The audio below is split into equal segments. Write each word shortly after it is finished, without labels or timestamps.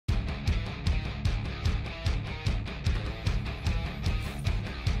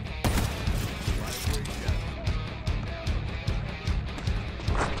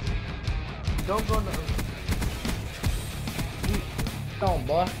don't go no. Don't,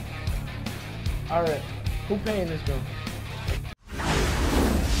 boy. Alright, who paying this bill?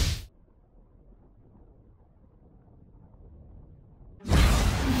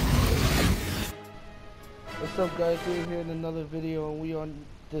 What's up, guys? We're here in another video, and we on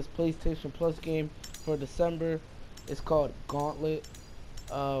this PlayStation Plus game for December. It's called Gauntlet.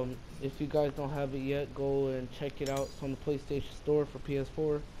 If you guys don't have it yet, go and check it out. It's on the PlayStation Store for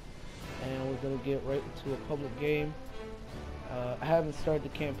PS4, and we're gonna get right into a public game. I haven't started the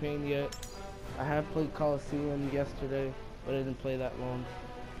campaign yet. I have played Coliseum yesterday, but I didn't play that long.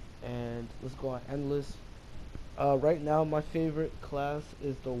 And let's go on endless. Right now, my favorite class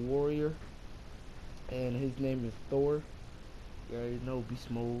is the warrior, and his name is Thor. You already know,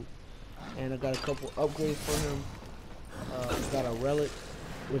 beast mode. And I got a couple upgrades for him. I got a relic,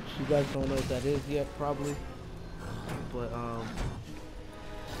 which you guys don't know what that is yet, probably. But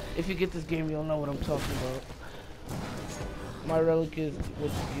if you get this game, you'll know what I'm talking about. My relic is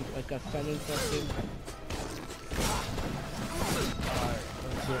like I summoned something. Alright,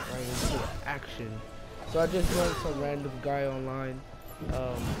 let's get right into action. So I just joined some random guy online.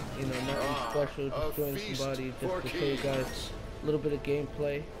 You know, nothing special, just join somebody just to show you guys a little bit of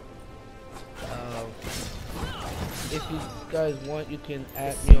gameplay. If you guys want, you can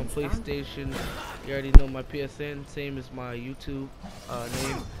add me on PlayStation. You already know my PSN, same as my YouTube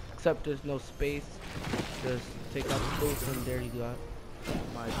name, except there's no space. Just take out the space and there you got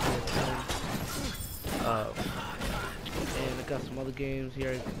my PSN. And I got some other games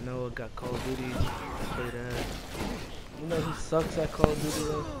here. You know, I got Call of Duty. Play that. You know he sucks at Call of Duty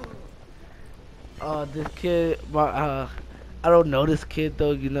though. This kid, I don't know this kid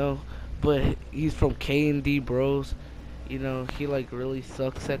though, you know, but he's from K&D Bros. You know, he like really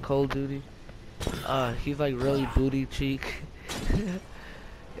sucks at Call of Duty. He's like really booty cheek.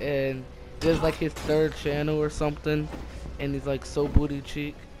 And there's like his third channel or something, and he's like so booty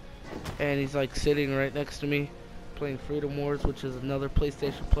cheek. And he's like sitting right next to me playing Freedom Wars, which is another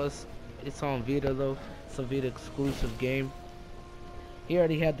PlayStation Plus. It's on Vita though. It's a Vita exclusive game. He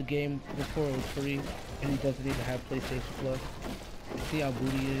already had the game before it was free, and he doesn't even have PlayStation Plus. You see how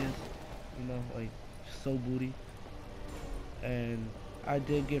booty it is? You know, like so booty. And I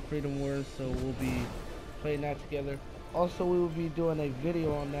did get Freedom Wars, so we'll be playing that together. Also, we will be doing a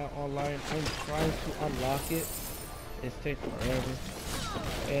video on that online. I'm trying to unlock it. It's taking forever.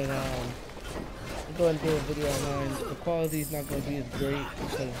 And I'm going to do a video online. The quality is not going to be as great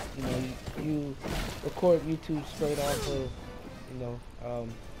because, you know, you record YouTube straight off of, you know,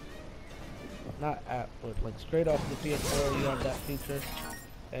 not app, but like straight off the PS4. You have that feature,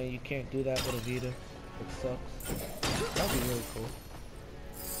 and you can't do that with a Vita. It sucks. That'd be really cool.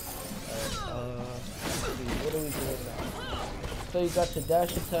 Alright, let's see, what are we doing now? So you got your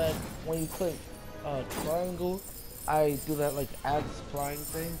dash attack. When you click triangle, I do that like axe flying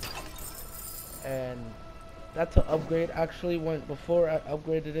thing, and that's an upgrade. Actually, before I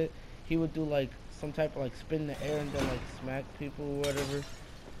upgraded it, he would do like some type of like spin in the air and then like smack people or whatever.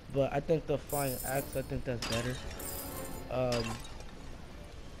 But I think the flying axe, I think that's better.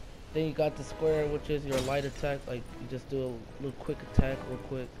 Then you got the square, which is your light attack. Like you just do a little quick attack real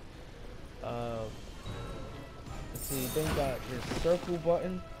quick. Let's see, then you got your circle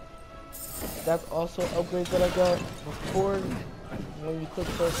button. That's also an upgrade that I got. Before, when you click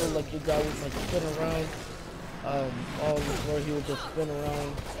circle, like your guy would like spin around, all where he would just spin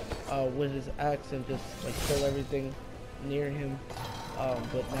around with his axe and just like kill everything near him.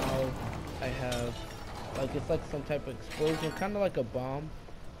 But now I have like it's like some type of explosion, kind of like a bomb,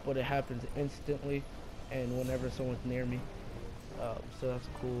 but it happens instantly and whenever someone's near me. So that's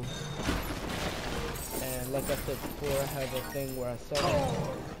cool. And like I said before, I have a thing where I summon,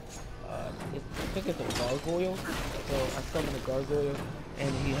 I think it's a gargoyle. So I summon a gargoyle,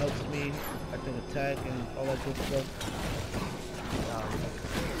 and he helps me, I think, attack and all that good stuff.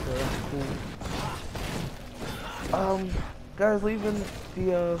 So that's cool. Guys, leave in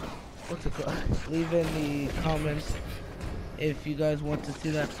the, what's it called? Leave in the comments if you guys want to see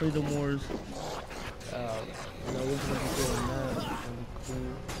that Freedom Wars. You know, we're gonna be doing that. It's gonna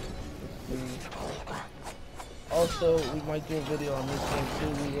be cool. Also, we might do a video on this game too.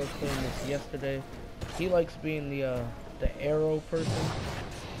 We were playing this yesterday. He likes being the arrow person.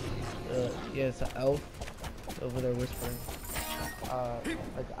 Yeah, it's an elf over there whispering.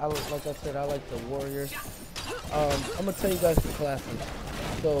 Like I said, I like the warrior. I'm gonna tell you guys the classes.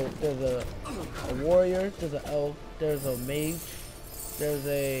 So there's a warrior, there's an elf, there's a mage, there's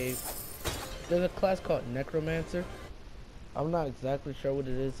a class called necromancer. I'm not exactly sure what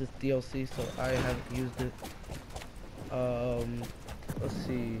it is. It's DLC, so I haven't used it. Let's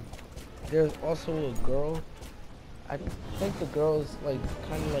see. there's also a girl. I think the girl is like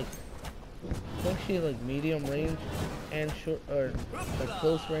kind of like, I think she's like medium range and short, or like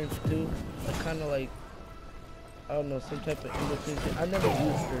close range too. Like kind of like, I don't know, some type of imitation. I never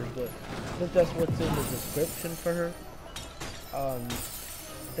used her, but I think that's what's in the description for her. I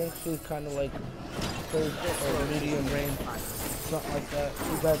think she's kind of like close or medium range, something like that.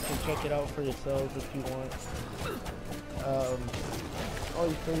 You guys can check it out for yourselves if you want.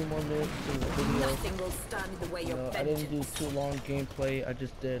 Only 30 more minutes to the video. You know, I didn't do too long gameplay. I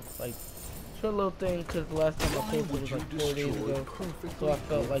just did like short little thing because the last time I posted was like 4 days ago. So I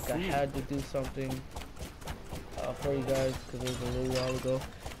felt like I had to do something for you guys because it was a little while ago.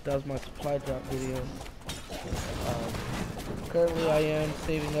 That was my supply drop video. Currently I am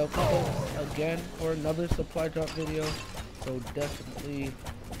saving up again for another supply drop video. So definitely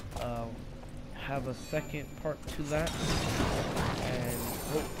have a second part to that. And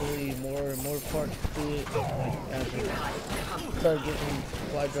hopefully more and more parts to it, like as I start getting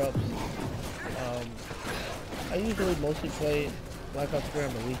supply drops. I usually mostly play Black Ops 3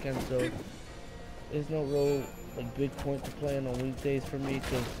 on the weekends, so there's no real like big point to playing on weekdays for me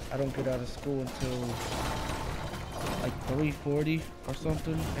because I don't get out of school until like 3:40 or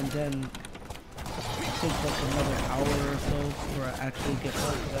something, and then it takes like another hour or so before I actually get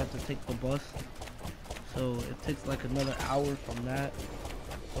home because I have to take the bus. So it takes like another hour from that.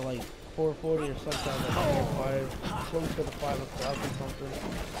 So like 4:40 or sometimes like 5, close to the 5 o'clock or something.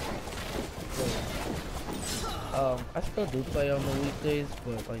 So, I still do play on the weekdays,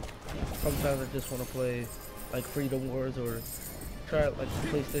 but like sometimes I just want to play like Freedom Wars or try out like the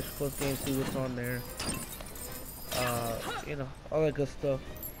PlayStation Plus game, see what's on there. You know, all that good stuff.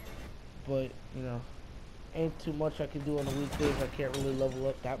 But you know, ain't too much I can do on the weekdays. I can't really level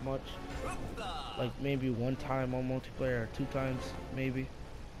up that much. Like maybe one time on multiplayer or 2 times maybe.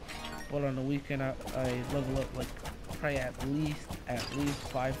 But on the weekend I level up like probably at least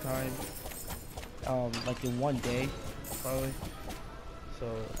 5 times. Like in one day probably. So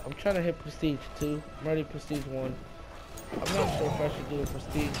I'm trying to hit Prestige 2. I'm already Prestige 1. I'm not sure if I should do a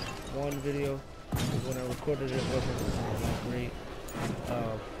Prestige 1 video. When I recorded it wasn't great.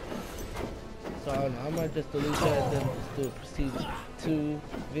 So I don't know, I might just delete that and then just do a Prestige 2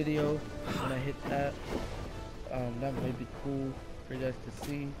 video when I hit that. That may be cool for you guys to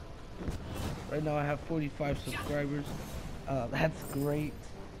see. Right now I have 45 subscribers. That's great.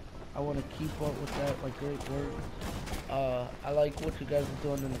 I want to keep up with that, like great work. I like what you guys are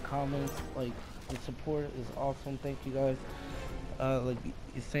doing in the comments. Like the support is awesome. Thank you guys. Like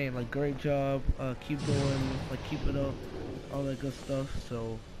you're saying, like great job. Keep going. Like keep it up. All that good stuff.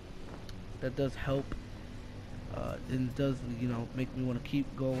 So that does help. And it does, you know, make me want to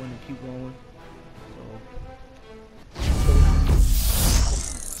keep going and keep going.